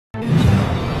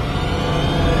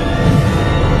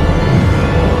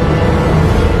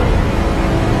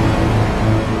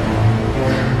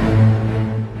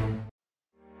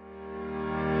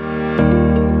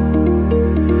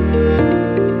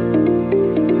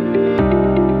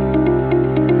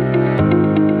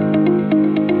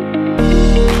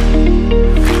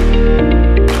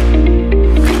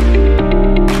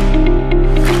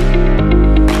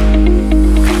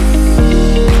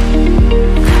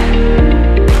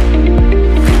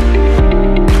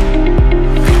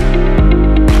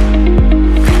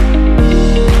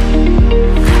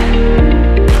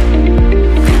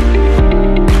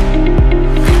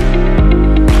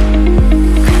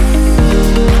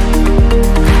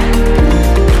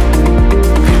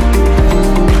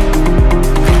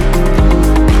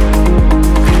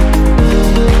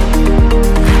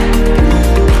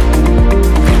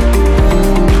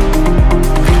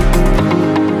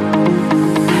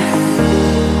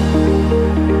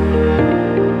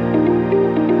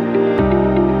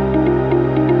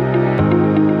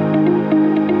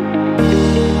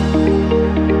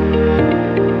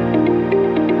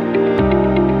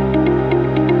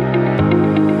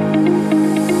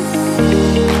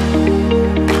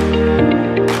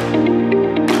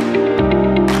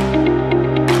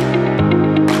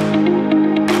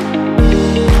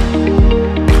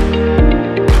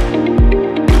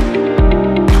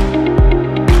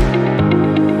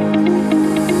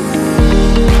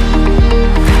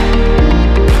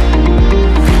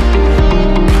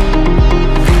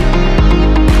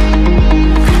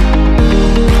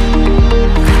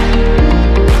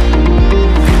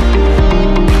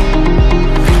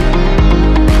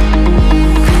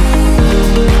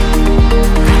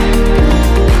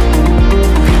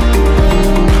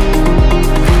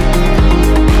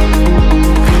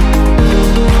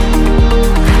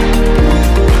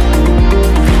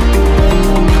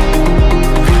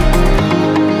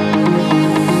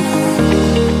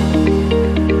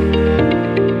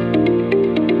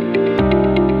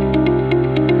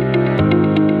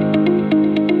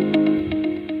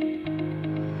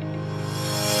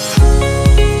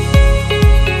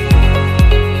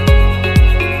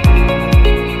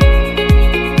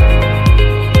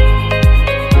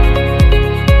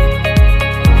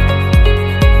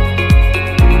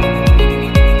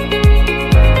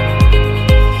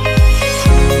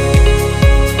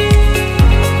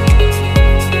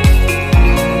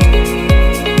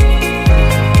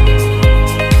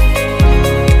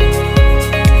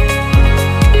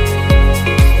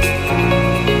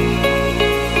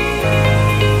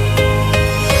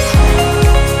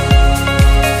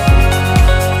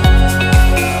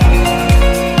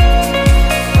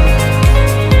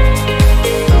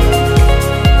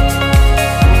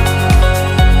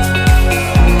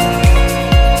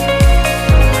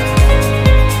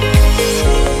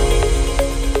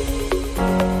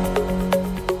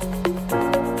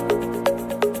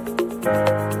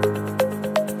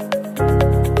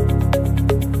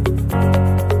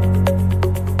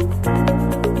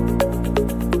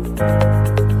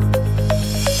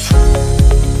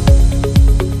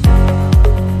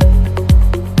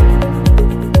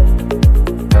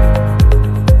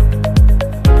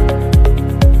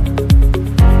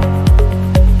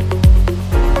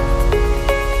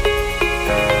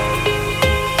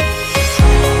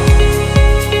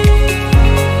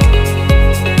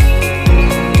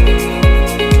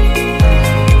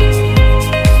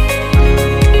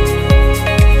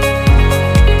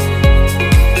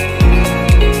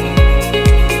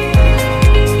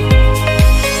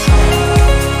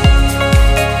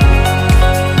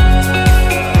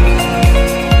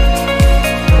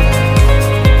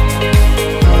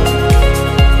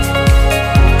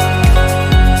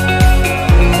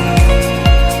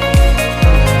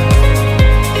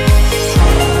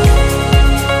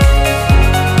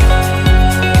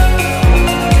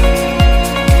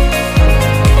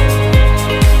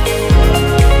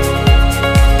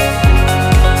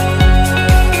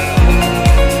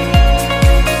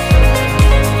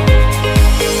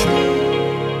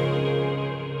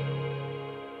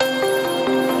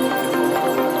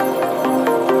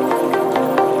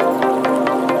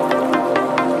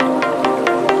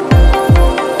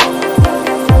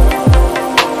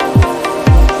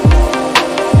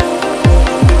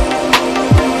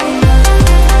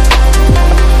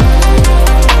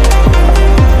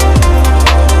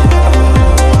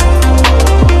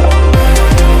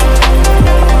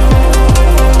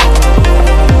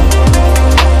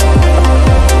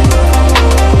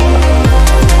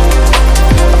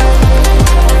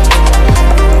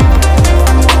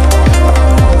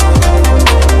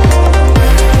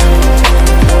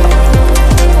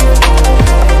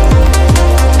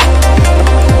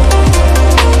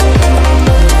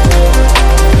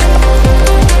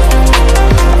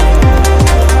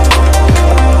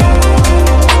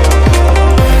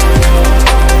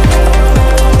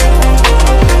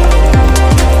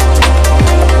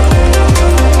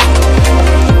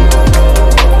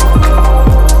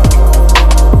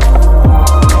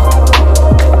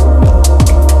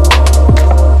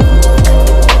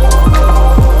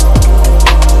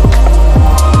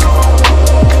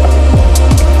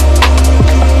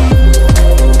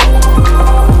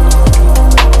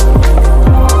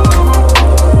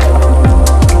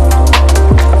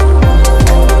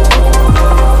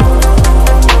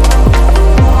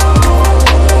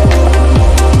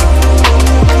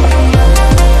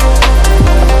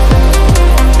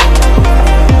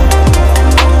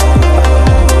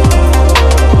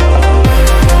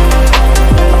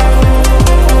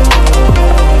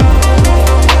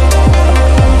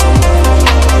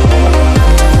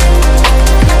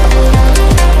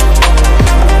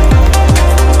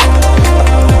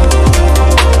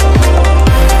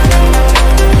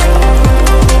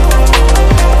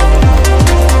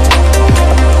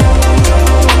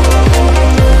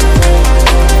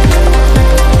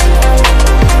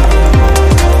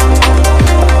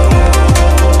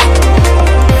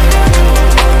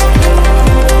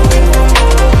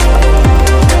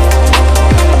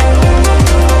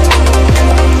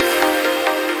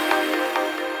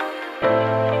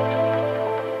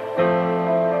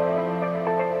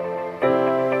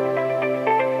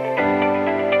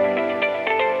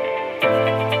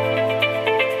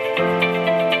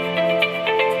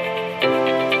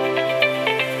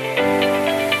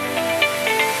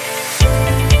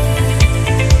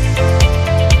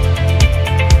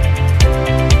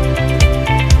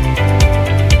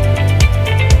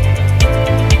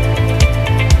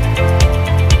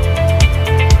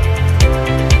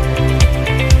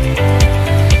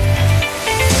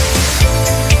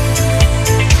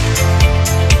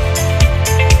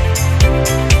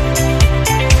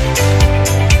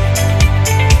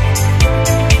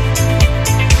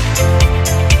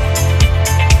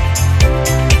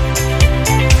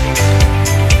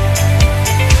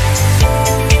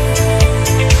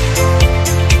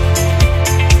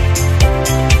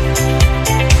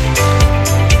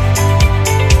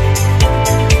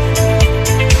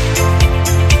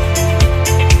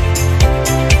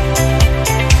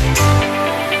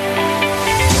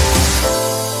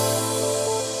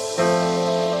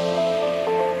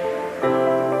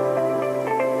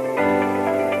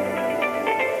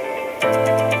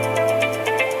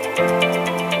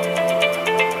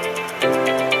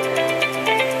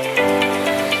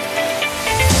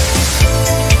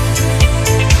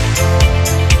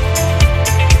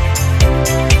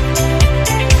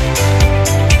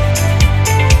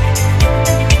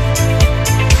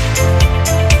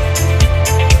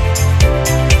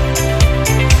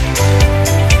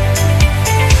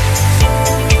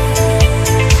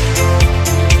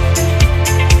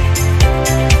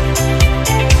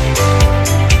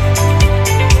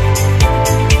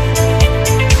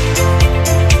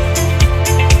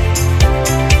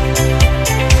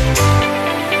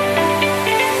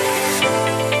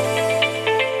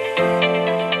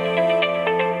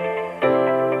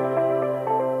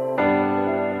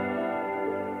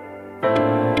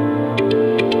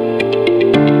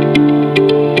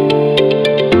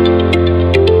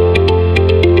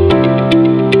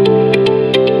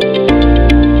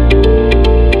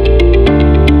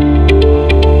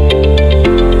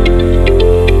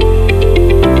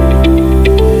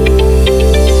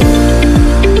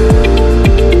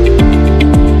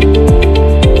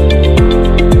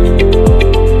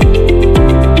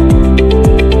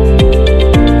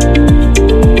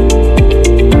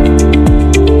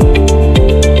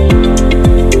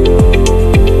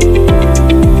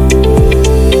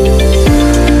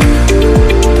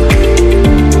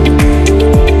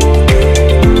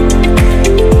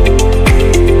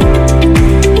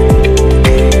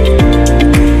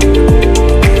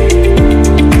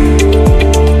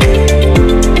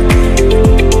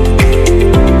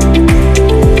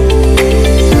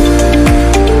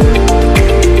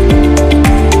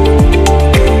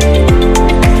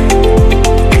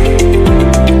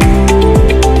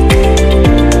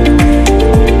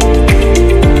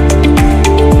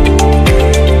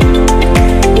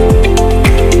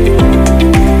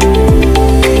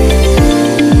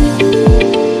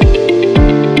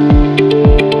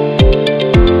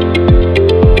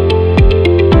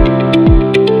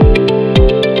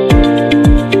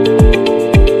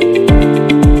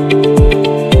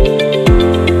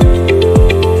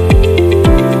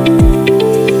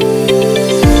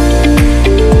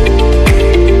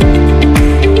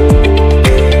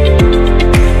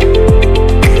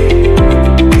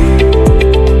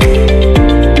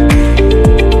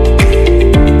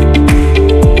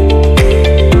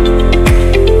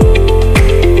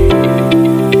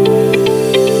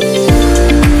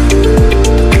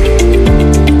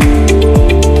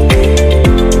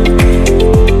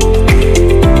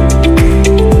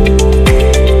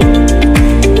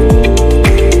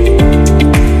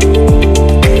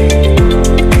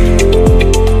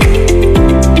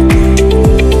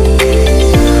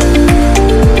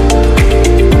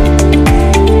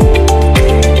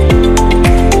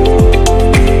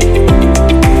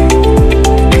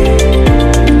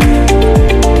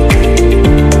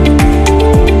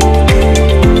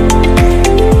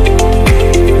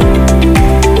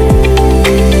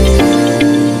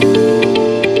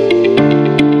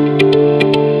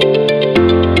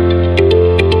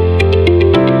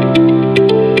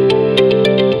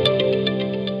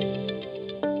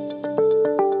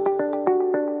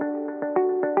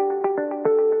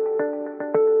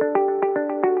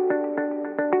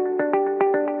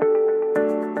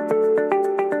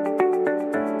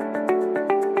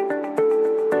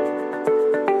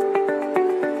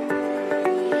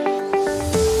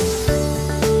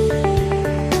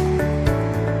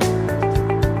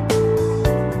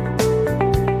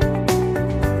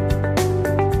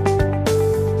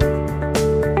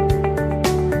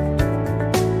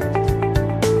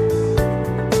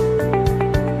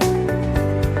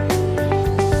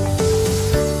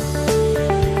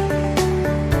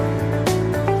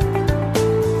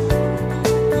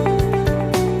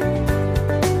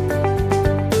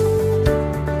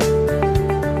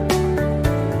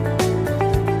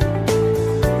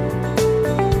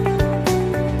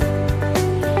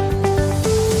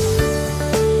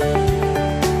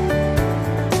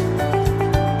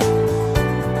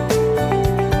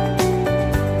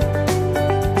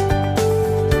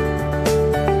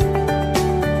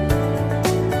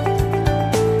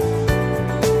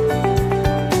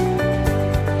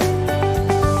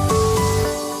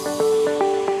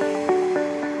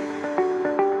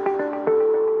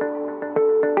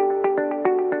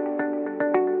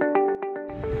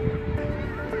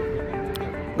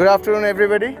Good afternoon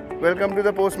everybody. Welcome to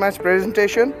the post-match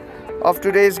presentation of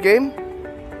today's game.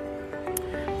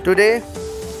 Today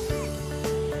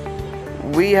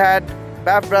we had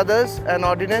BAF Brothers and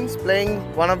Ordnance playing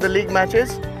one of the league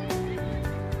matches.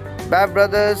 BAF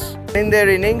Brothers, in their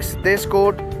innings, they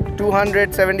scored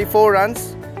 274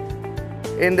 runs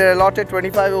in their allotted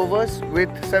 25 overs with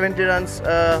 70 runs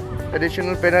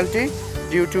additional penalty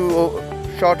due to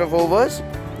short of overs.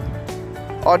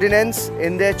 Ordnance,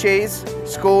 in their chase,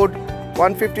 scored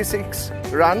 156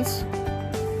 runs.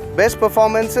 Best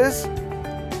performances: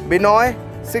 Binoy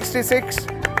 66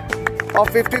 of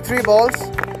 53 balls,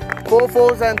 4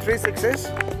 fours and 3 sixes.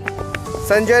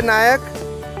 Sanjay Nayak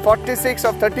 46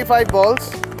 of 35 balls,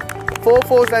 4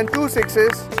 fours and 2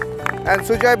 sixes. And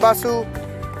Sujay Basu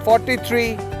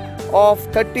 43 of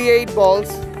 38 balls,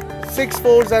 6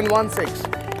 fours and 1 six.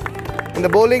 In the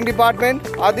bowling department,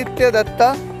 Aditya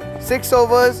Datta 6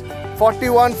 overs,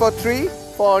 41 for 3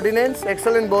 for Ordnance.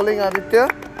 Excellent bowling, Aditya.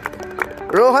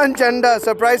 Rohan Chanda,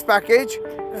 surprise package,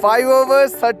 5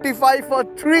 overs, 35 for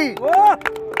 3.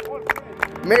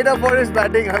 Made up for his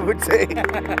batting, I would say.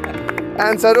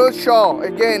 And Saroj Shaw,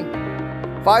 again,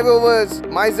 5 overs,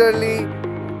 miserly,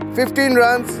 15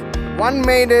 runs, 1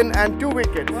 maiden and 2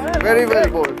 wickets. Very well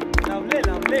bowled.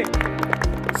 Lovely.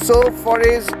 So for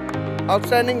his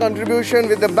outstanding contribution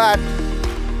with the bat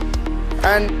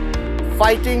and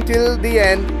fighting till the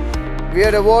end, we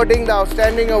are awarding the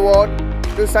outstanding award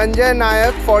to Sanjay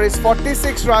Nayak for his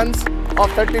 46 runs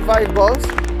of 35 balls.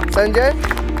 Sanjay,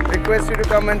 request you to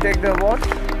come and take the award.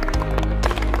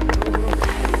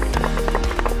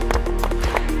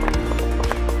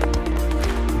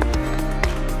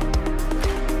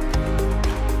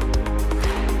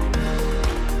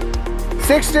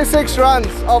 "66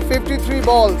 runs of 53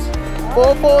 balls,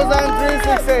 4 fours and 3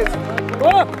 sixes.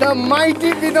 The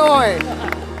mighty Binoy.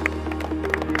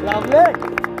 Lovely.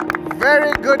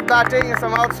 Very good batting,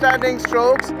 some outstanding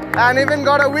strokes, and even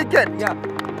got a wicket. Yeah.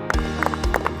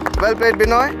 Well played,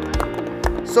 Binoy.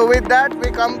 So with that,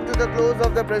 we come to the close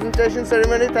of the presentation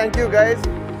ceremony. Thank you guys.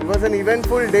 It was an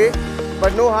eventful day,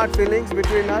 but no hard feelings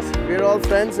between us. We're all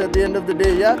friends at the end of the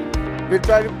day, yeah? We'll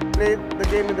try to play the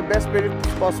game in the best spirit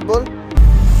possible.